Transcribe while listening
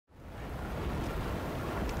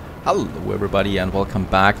Hello everybody and welcome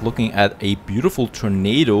back. Looking at a beautiful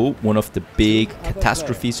tornado, one of the big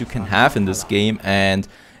catastrophes you can have in this game, and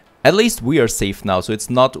at least we are safe now. So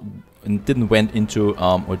it's not, didn't go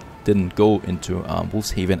into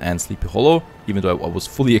Wolf's Haven and Sleepy Hollow, even though I was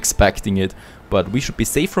fully expecting it. But we should be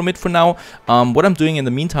safe from it for now. What I'm doing in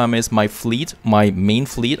the meantime is my fleet, my main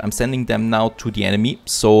fleet, I'm sending them now to the enemy.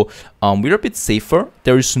 So we're a bit safer.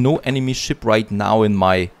 There is no enemy ship right now in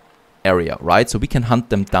my area, right? So we can hunt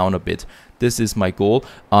them down a bit. This is my goal,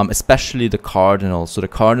 especially the Cardinal. So the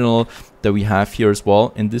Cardinal that we have here as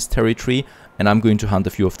well in this territory, and I'm going to hunt a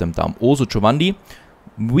few of them down. Also Giovanni,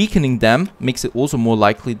 weakening them makes it also more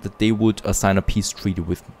likely that they would sign a peace treaty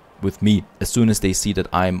with me as soon as they see that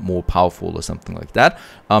I'm more powerful or something like that.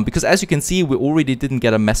 Because as you can see, we already didn't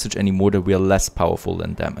get a message anymore that we are less powerful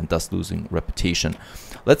than them and thus losing reputation.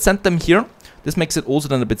 Let's send them here. This makes it also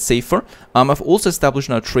then a bit safer. I've also established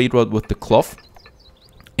now a trade route with the cloth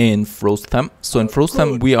in Frostham. So in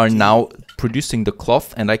Frostham we are now producing the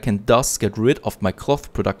cloth, and I can thus get rid of my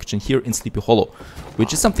cloth production here in Sleepy Hollow,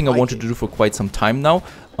 which is something I wanted to do for quite some time now.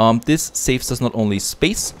 This saves us not only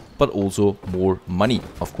space, but also more money,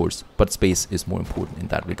 of course. But space is more important in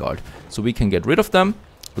that regard. So we can get rid of them.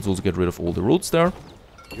 Let's also get rid of all the roads there.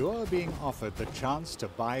 You are being offered the chance to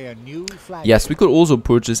buy a new flagship. Yes, we could also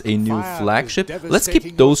purchase a new flagship. Let's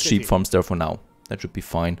keep those sheep farms there for now. That should be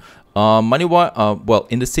fine. Money-wise, well,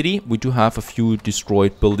 in the city, we do have a few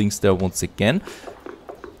destroyed buildings there once again.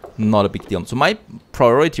 Not a big deal. So my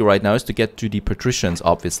priority right now is to get to the patricians,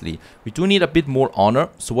 obviously. We do need a bit more honor.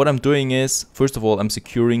 So what I'm doing is, first of all, I'm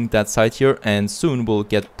securing that site here, and soon we'll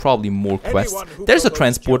get probably more quests. There's a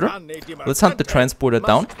transporter. Let's hunt the transporter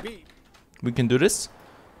down. We can do this.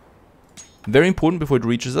 Very important before it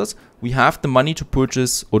reaches us. We have the money to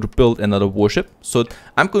purchase or to build another warship. So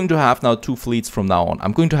I'm going to have now two fleets from now on.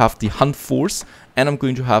 I'm going to have the hunt force, and I'm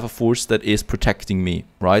going to have a force that is protecting me,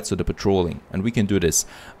 right? So the patrolling, and we can do this.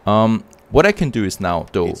 What I can do is now,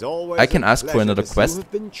 though, I can ask for another quest.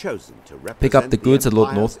 Pick up the goods at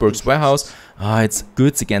Lord Northberg's warehouse. It's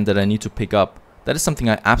goods again that I need to pick up. That is something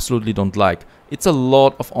I absolutely don't like. It's a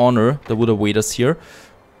lot of honor that would await us here.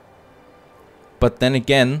 But then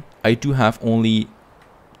again, I do have only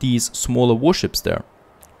these smaller warships there,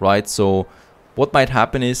 right? So what might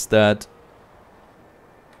happen is that...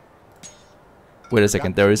 Wait a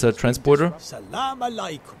second, there is a transporter.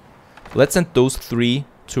 Let's send those three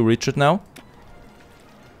to Richard now.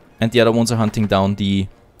 And the other ones are hunting down the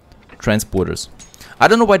transporters. I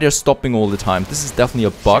don't know why they're stopping all the time. This is definitely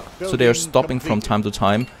a bug. So they are stopping from time to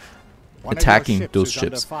time, attacking those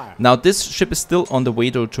ships. Now this ship is still on the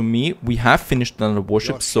way though to me. We have finished another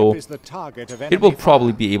warship, so it will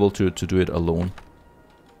probably be able to do it alone.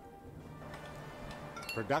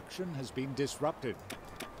 Production has been disrupted.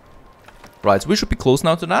 Right, so we should be close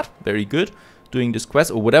now to that. Very good. Doing this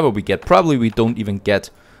quest or whatever we get. Probably we don't even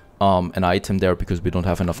get an item there because we don't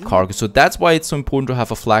have enough cargo. So that's why it's so important to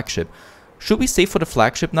have a flagship. Should we save for the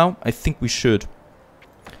flagship now? I think we should.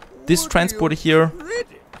 This transporter here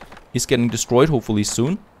is getting destroyed hopefully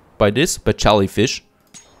soon by jellyfish.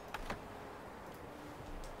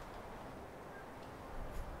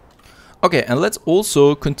 Okay, and let's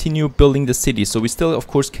also continue building the city. So we still of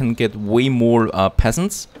course can get way more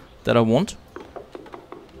peasants that I want.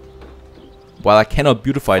 While I cannot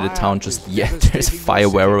beautify the town just yet, there's fire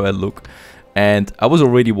wherever I look. And I was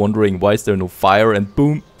already wondering, why is there no fire? And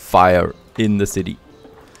boom, fire in the city.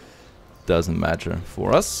 Doesn't matter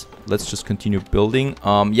for us. Let's just continue building.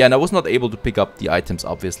 Yeah, and I was not able to pick up the items,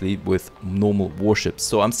 obviously, with normal warships.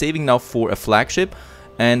 So I'm saving now for a flagship.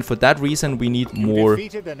 And for that reason, we need more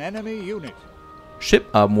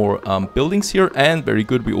buildings here. And very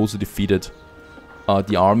good, we also defeated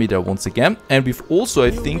the army there once again. And we've also,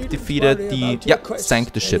 I think, defeated the... Yeah,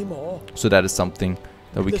 sank the ship. So that is something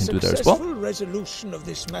that we can do there as well.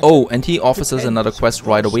 Oh, and he offers us another quest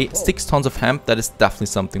right away. 6 tons of hemp. That is definitely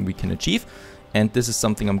something we can achieve. And this is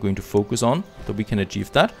something I'm going to focus on, that we can achieve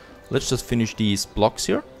that. Let's just finish these blocks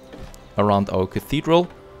here around our cathedral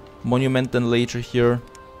monument then later here.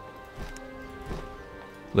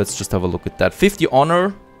 Let's just have a look at that. 50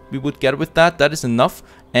 honor we would get with that. That is enough.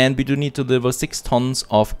 And we do need to deliver 6 tons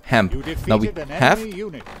of hemp. Now we have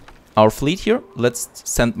our fleet here. Let's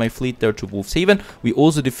send my fleet there to Wolf's Haven. We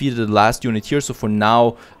also defeated the last unit here. So for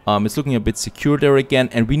now, it's looking a bit secure there again.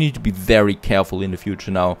 And we need to be very careful in the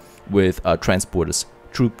future now with transporters,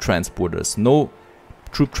 troop transporters. No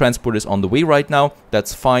troop transporters on the way right now.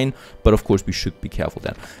 That's fine. But of course, we should be careful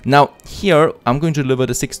then. Now, here, I'm going to deliver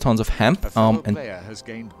the 6 tons of hemp. And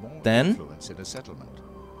then...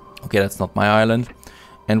 Okay, that's not my island.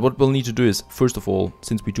 And what we'll need to do is, first of all,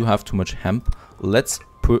 since we do have too much hemp, let's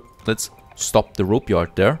let's stop the rope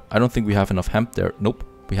yard there. I don't think we have enough hemp there. Nope,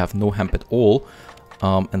 we have no hemp at all.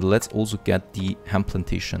 And let's also get the hemp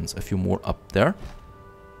plantations, a few more up there.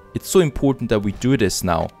 It's so important that we do this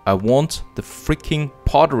now. I want the freaking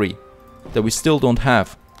pottery that we still don't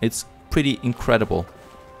have. It's pretty incredible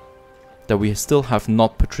that we still have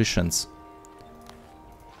not patricians.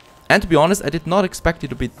 And to be honest, I did not expect it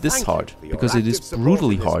to be this hard, because it is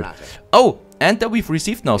brutally hard. Oh, and that we've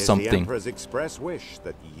received now something.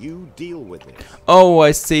 Oh,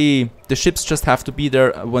 I see. The ships just have to be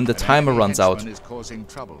there when the timer runs out.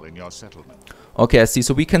 Okay, I see.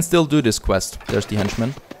 So we can still do this quest. There's the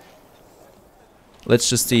henchman. Let's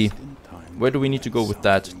just see. Where do we need to go with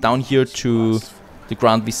that? Down here to the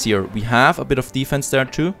Grand Vizier. We have a bit of defense there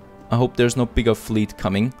too. I hope there's no bigger fleet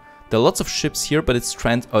coming. There are lots of ships here, but it's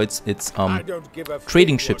trading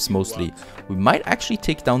ships mostly. We might actually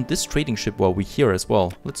take down this trading ship while we're here as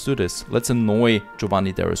well. Let's do this. Let's annoy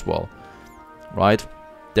Giovanni there as well. Right?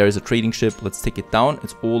 There is a trading ship. Let's take it down.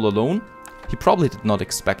 It's all alone. He probably did not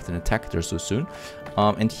expect an attack there so soon.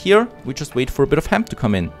 And here, we just wait for a bit of hemp to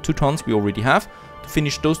come in. 2 tons we already have to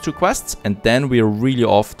finish those 2 quests. And then we are really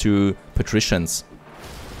off to patricians.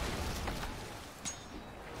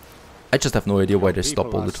 I just have no idea why they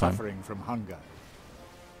stop all the time.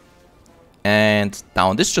 And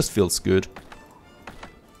down. This just feels good.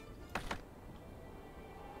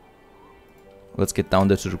 Let's get down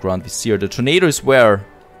there to the Grand Vizier. The tornado is where?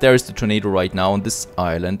 There is the tornado right now on this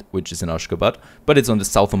island, which is in Ashgabat. But it's on the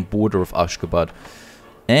southern border of Ashgabat.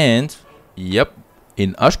 And, yep,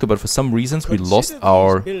 in Ashgabat, for some reasons, we lost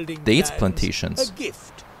our dates plantations. A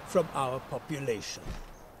gift from our population.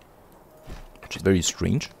 Which is very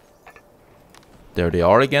strange. There they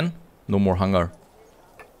are again. No more hunger.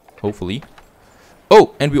 Hopefully.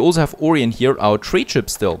 Oh, and we also have Orion here, our trade ship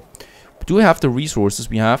still. We do have the resources.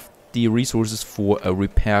 We have the resources for a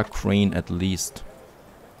repair crane at least.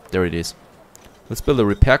 There it is. Let's build a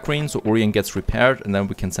repair crane so Orion gets repaired and then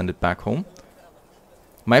we can send it back home.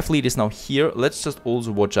 My fleet is now here. Let's just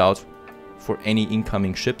also watch out for any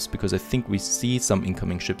incoming ships because I think we see some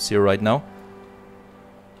incoming ships here right now.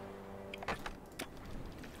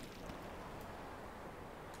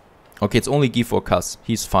 Okay, it's only Guy Fawcett.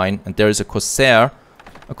 He's fine. And there is a Corsair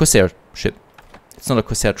ship. It's not a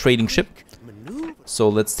Corsair trading ship. So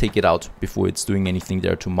let's take it out before it's doing anything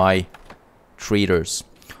there to my traders.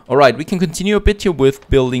 Alright, we can continue a bit here with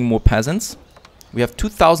building more peasants. We have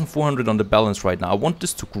 2,400 on the balance right now. I want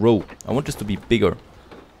this to grow. I want this to be bigger.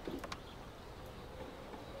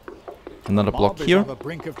 Another block here.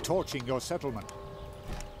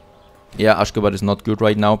 Yeah, Ashgabat is not good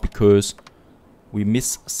right now because we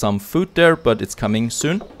miss some food there, but it's coming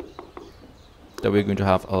soon. That we're going to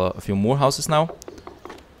have a few more houses now.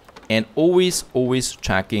 And always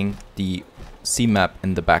checking the sea map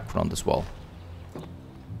in the background as well.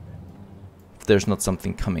 If there's not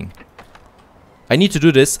something coming. I need to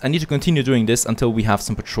do this. I need to continue doing this until we have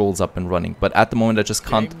some patrols up and running. But at the moment I just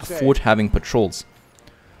can't afford having patrols.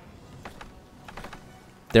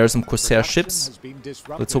 There are some Corsair ships.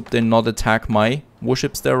 Let's hope they not attack my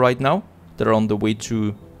warships there right now. They're on the way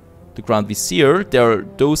to the Grand Vizier. There are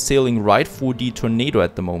those sailing right for the tornado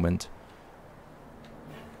at the moment.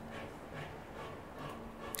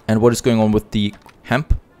 And what is going on with the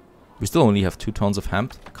hemp? We still only have 2 tons of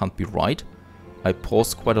hemp. Can't be right. I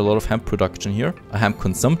paused quite a lot of hemp production here. A hemp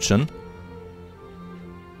consumption.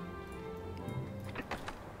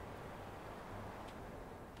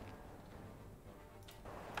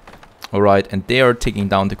 Alright, and they are taking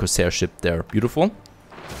down the Corsair ship there. Beautiful.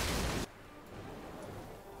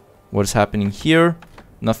 What is happening here?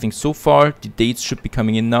 Nothing so far. The dates should be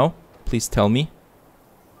coming in now. Please tell me.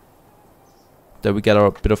 There we get our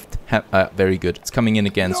bit of... very good. It's coming in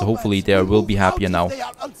again, so hopefully they will be happier now.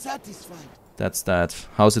 That's that.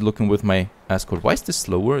 How's it looking with my escort? Why is this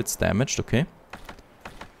slower? It's damaged, okay.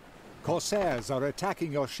 Corsairs are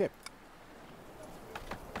attacking your ship.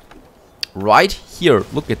 Right here.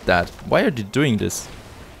 Look at that. Why are they doing this?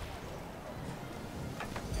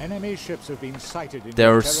 Enemy ships have been sighted in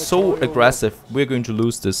They're so aggressive. We're going to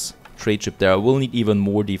lose this trade ship there. We'll need even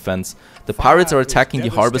more defense. The pirates are attacking the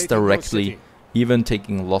harvest directly, even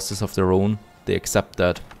taking losses of their own. They accept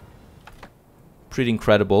that. Pretty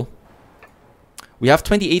incredible. We have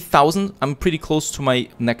 28,000. I'm pretty close to my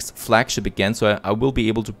next flagship again, so I will be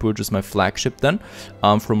able to purchase my flagship then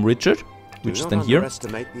from Richard, which is then here.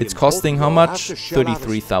 It's costing how much?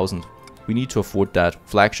 33,000. We need to afford that.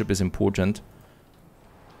 Flagship is important.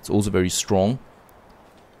 It's also very strong.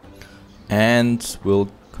 And we'll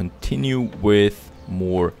continue with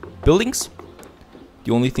more buildings.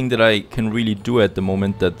 The only thing that I can really do at the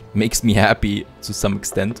moment that makes me happy to some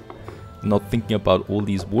extent. Not thinking about all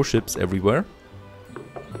these warships everywhere.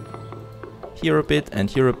 Here a bit and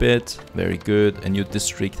here a bit. Very good. A new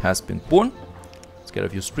district has been born. Let's get a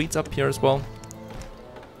few streets up here as well.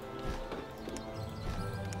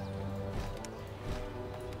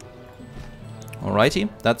 Alrighty,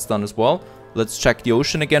 that's done as well. Let's check the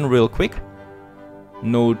ocean again real quick.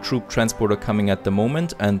 No troop transporter coming at the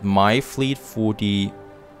moment. And my fleet for the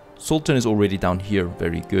Sultan is already down here.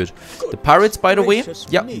 Very good. The pirates, by the way,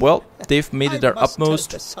 yeah, well, they've made it their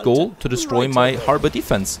utmost goal to destroy my harbor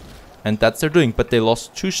defense. And that's their doing, but they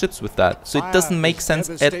lost 2 ships with that. So it doesn't make sense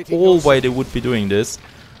at all why they would be doing this.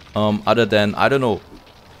 Other than, I don't know,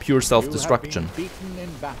 pure self-destruction.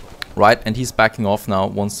 Right, and he's backing off now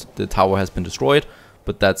once the tower has been destroyed.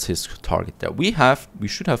 But that's his target there. We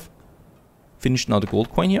should have finished now the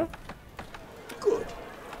gold coin here. Good.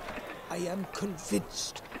 I am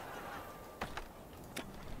convinced.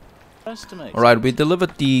 Alright, we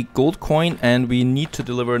delivered the gold coin and we need to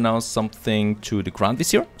deliver now something to the Grand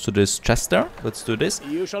Vizier. So this chest there, let's do this.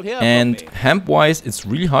 And hemp wise, it's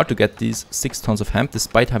really hard to get these 6 tons of hemp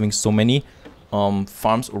despite having so many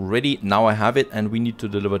farms already. Now I have it and we need to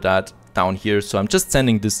deliver that down here. So I'm just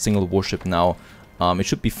sending this single warship now. It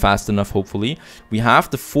should be fast enough, hopefully. We have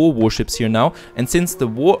the 4 warships here now, and since the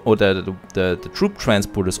troop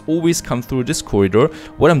transporters always come through this corridor,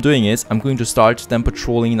 what I'm doing is I'm going to start them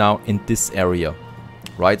patrolling now in this area,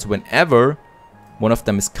 right? So whenever one of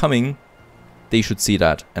them is coming, they should see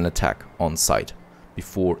that and attack on sight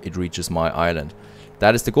before it reaches my island.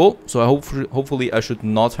 That is the goal. So hopefully I should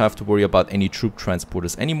not have to worry about any troop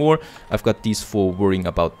transporters anymore. I've got these 4 worrying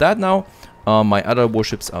about that now. My other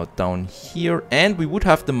warships are down here, and we would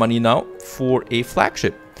have the money now for a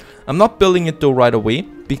flagship. I'm not building it though right away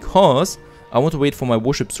because I want to wait for my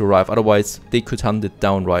warships to arrive, otherwise they could hunt it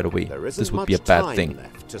down right away. This would be a bad thing,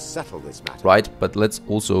 right? But let's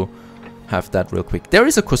also have that real quick. There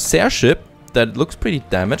is a Corsair ship that looks pretty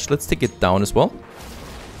damaged. Let's take it down as well.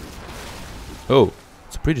 Oh,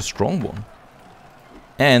 it's a pretty strong one.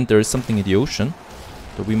 And there is something in the ocean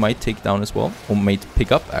that we might take down as well, or might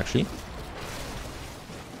pick up actually.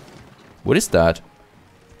 What is that?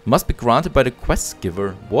 Must be granted by the quest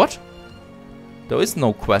giver. What? There is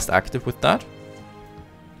no quest active with that.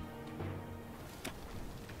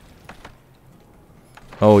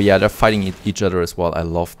 Oh yeah, they're fighting each other as well. I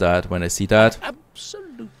love that when I see that.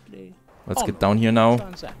 Absolutely. Let's get down here now.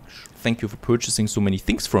 Thank you for purchasing so many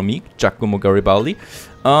things from me, Giacomo Garibaldi.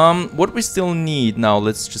 What we still need now,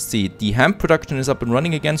 let's just see. The hemp production is up and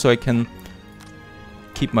running again, so I can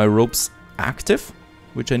keep my ropes active,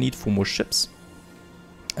 which I need for more ships.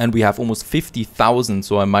 And we have almost 50,000,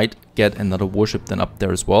 so I might get another warship then up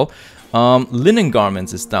there as well. Linen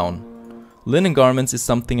garments is down. Linen garments is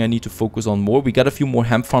something I need to focus on more. We got a few more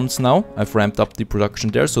hemp farms now. I've ramped up the production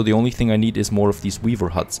there, so the only thing I need is more of these weaver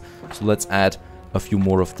huts. So let's add a few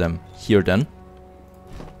more of them here then.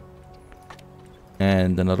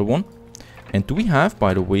 And another one. And do we have,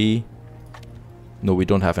 by the way... No, we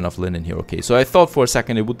don't have enough linen here. Okay, so I thought for a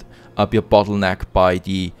second it would be a bottleneck by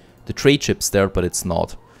the trade ships there, but it's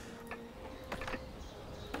not.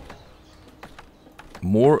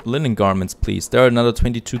 More linen garments, please. There are another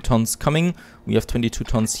 22 tons coming. We have 22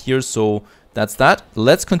 tons here, so that's that.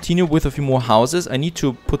 Let's continue with a few more houses. I need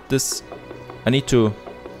to put this... I need to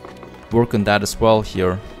work on that as well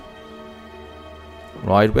here.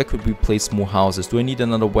 Right, where could we place more houses? Do I need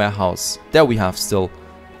another warehouse? There we have still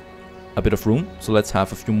a bit of room, so let's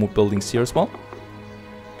have a few more buildings here as well.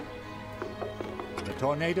 The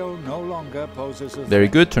tornado no longer poses a Very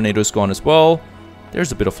good, tornado is gone as well.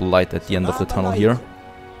 There's a bit of light at the end of the tunnel here.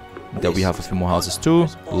 There we have a few more houses too.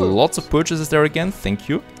 Lots of purchases there again, thank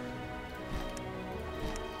you.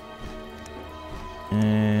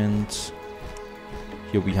 And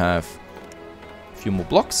here we have a few more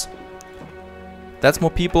blocks. That's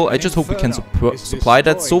more people. I just hope we can supply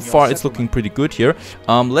that. So far it's looking pretty good here.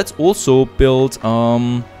 Let's also build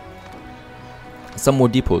some more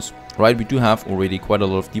depots. Right, we do have already quite a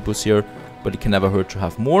lot of depots here, but it can never hurt to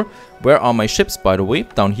have more. Where are my ships, by the way?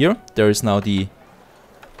 Down here. There is now the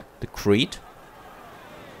crate.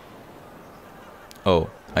 Oh,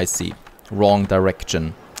 I see. Wrong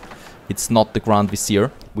direction. It's not the Grand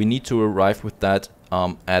Vizier. We need to arrive with that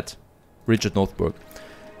at Richard Northburg.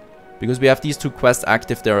 Because we have these 2 quests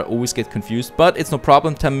active there, I always get confused. But it's no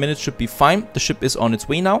problem, 10 minutes should be fine. The ship is on its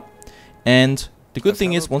way now. And the good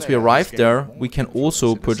thing is, once we arrive there, we can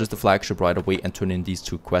also purchase the flagship right away and turn in these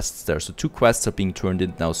 2 quests there. So 2 quests are being turned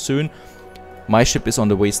in now soon. My ship is on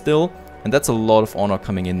the way still. And that's a lot of honor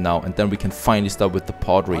coming in now. And then we can finally start with the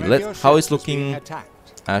Padre. How is looking...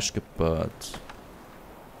 Ashgabat.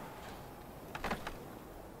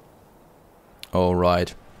 All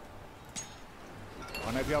right.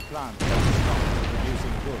 One of your plants has stopped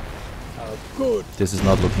producing goods. Good. This is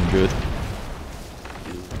not looking good.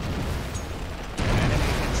 Enemy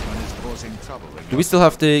henchman is causing trouble in Do your we still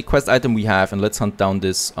have the quest item we have? And let's hunt down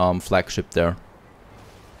this flagship there.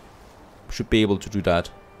 Should be able to do that.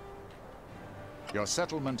 Your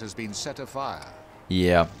settlement has been set afire.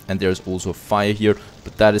 Yeah, and there's also fire here,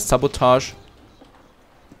 but that is sabotage.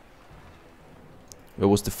 Where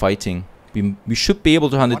was the fighting? We should be able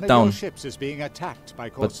to hunt One it of down. your ships is being attacked by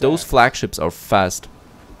But those Corsairs. flagships are fast.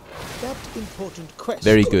 That important quest.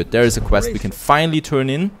 Very good. There is a quest we can finally turn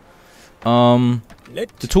in.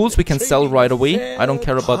 The tools we can sell right away. I don't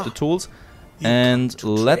care about the tools. And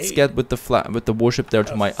let's get with the warship there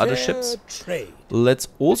to my other ships. Let's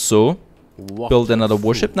also build another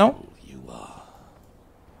warship now.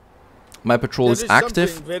 My patrol is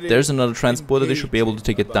active. There's another transporter. They should be able to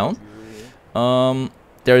take it down.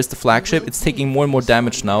 There is the flagship. It's taking more and more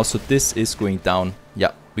damage now, so this is going down.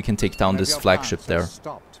 Yeah, we can take down this flagship there.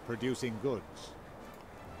 Stopped producing goods.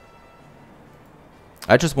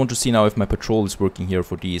 I just want to see now if my patrol is working here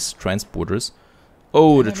for these transporters.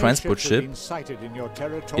 Oh, the Enemy transport ships have ship been sighted in your is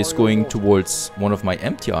territorial going waters. towards one of my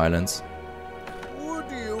empty islands. Would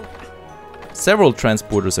you? Several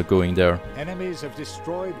transporters are going there. Enemies have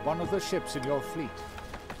destroyed one of the ships in your fleet.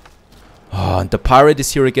 Ah, and the pirate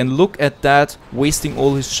is here again. Look at that, wasting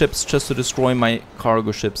all his ships just to destroy my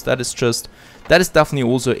cargo ships. That is definitely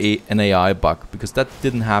also an AI bug, because that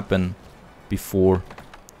didn't happen before.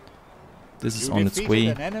 This is You on its defeated way.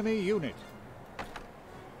 an enemy unit.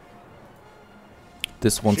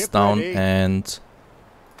 This one's Ship down, ready. and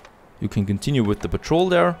you can continue with the patrol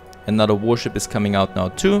there. Another warship is coming out now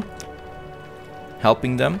too,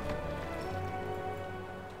 helping them.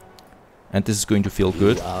 And this is going to feel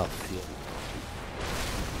good,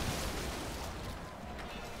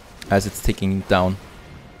 as it's taking it down.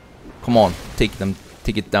 Come on, take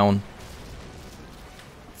it down.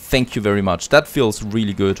 Thank you very much. That feels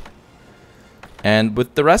really good. And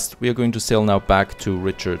with the rest, we are going to sail now back to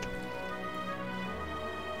Richard.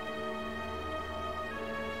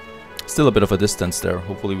 Still a bit of a distance there.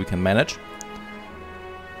 Hopefully we can manage.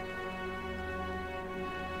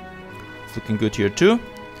 It's looking good here too.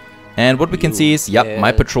 And what we can see is, yep,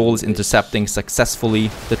 my patrol is intercepting successfully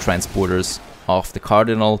the transporters of the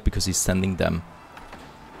Cardinal, because he's sending them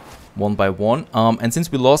one by one. And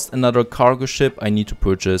since we lost another cargo ship, I need to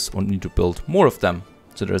purchase or need to build more of them.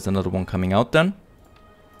 So there's another one coming out then.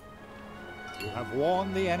 You have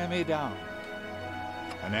worn the enemy down.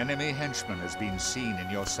 An enemy henchman has been seen in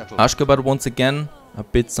your settlement. Ashgabat once again, a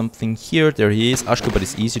bit something here. There he is. Ashgabat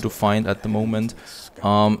is easy to find at the moment.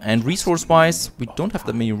 And resource-wise, we don't have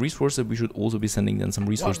that many resources. We should also be sending then some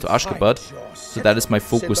resources to Ashgabat. So that is my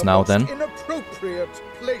focus now then.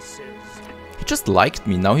 He just liked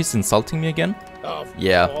me. Now he's insulting me again.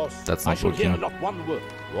 Yeah, that's not working.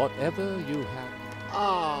 Whatever you have.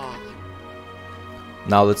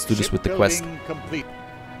 Now let's do this with the quest. Shipbuilding complete.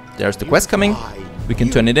 There's the quest coming. We can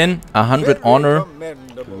turn it in. 100 honor.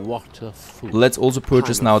 What a fool. Let's also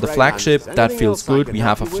purchase now the flagship. That feels good. We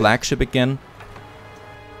have a flagship again.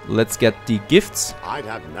 Let's get the gifts I'd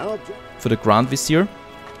have no objection. for the Grand Vizier.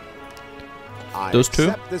 Those two.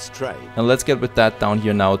 Accept this trade. And let's get with that down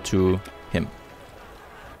here now to him.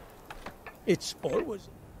 It's always.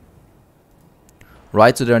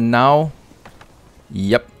 Right, so they're now...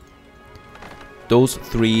 Yep. Those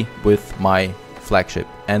three with my flagship.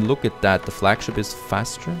 And look at that, the flagship is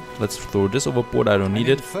faster. Let's throw this overboard, I don't need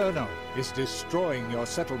An it. inferno is destroying your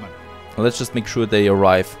settlement. Let's just make sure they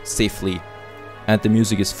arrive safely. And the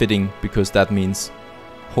music is fitting, because that means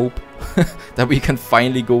hope that we can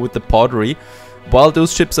finally go with the pottery. While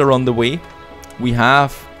those ships are on the way, we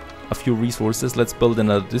have a few resources. Let's build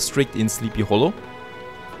another district in Sleepy Hollow.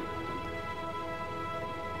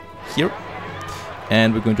 Here.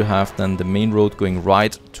 And we're going to have then the main road going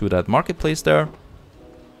right to that marketplace there.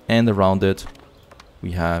 And around it,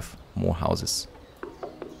 we have more houses.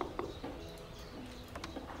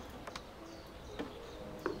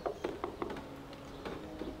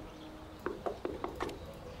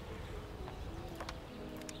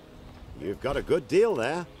 You've got a good deal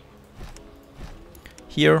there.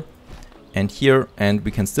 Here, and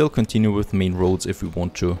we can still continue with main roads if we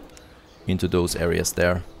want to into those areas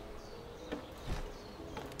there.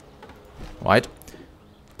 Right,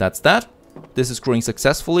 that's that. This is growing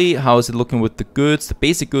successfully. How is it looking with the goods? The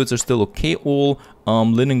basic goods are still okay. All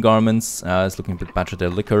linen garments is looking a bit better there.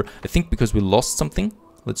 Liquor, I think because we lost something.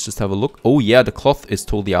 Let's just have a look. Oh yeah, the cloth is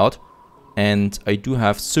totally out, and I do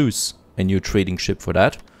have Zeus a new trading ship for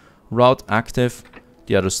that route active.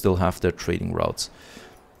 The others still have their trading routes.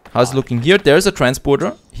 How's it looking here? There's a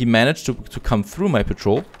transporter. He managed to come through my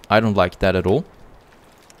patrol. I don't like that at all.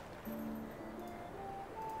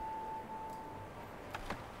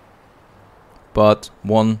 But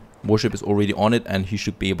one warship is already on it and he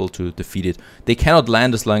should be able to defeat it. They cannot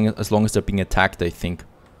land as long as they're being attacked, I think.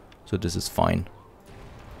 So this is fine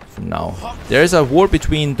for now. There is a war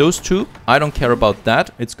between those two. I don't care about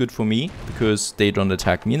that. It's good for me because they don't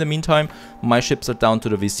attack me in the meantime. My ships are down to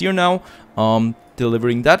the Vizier now.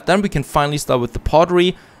 Delivering that. Then we can finally start with the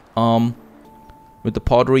pottery. With the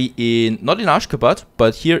pottery in, not in Ashgabat,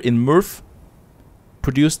 but here in Murph.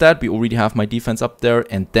 Produce that. We already have my defense up there.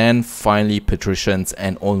 And then finally patricians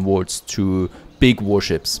and onwards to big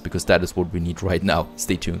warships, because that is what we need right now.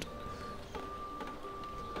 Stay tuned.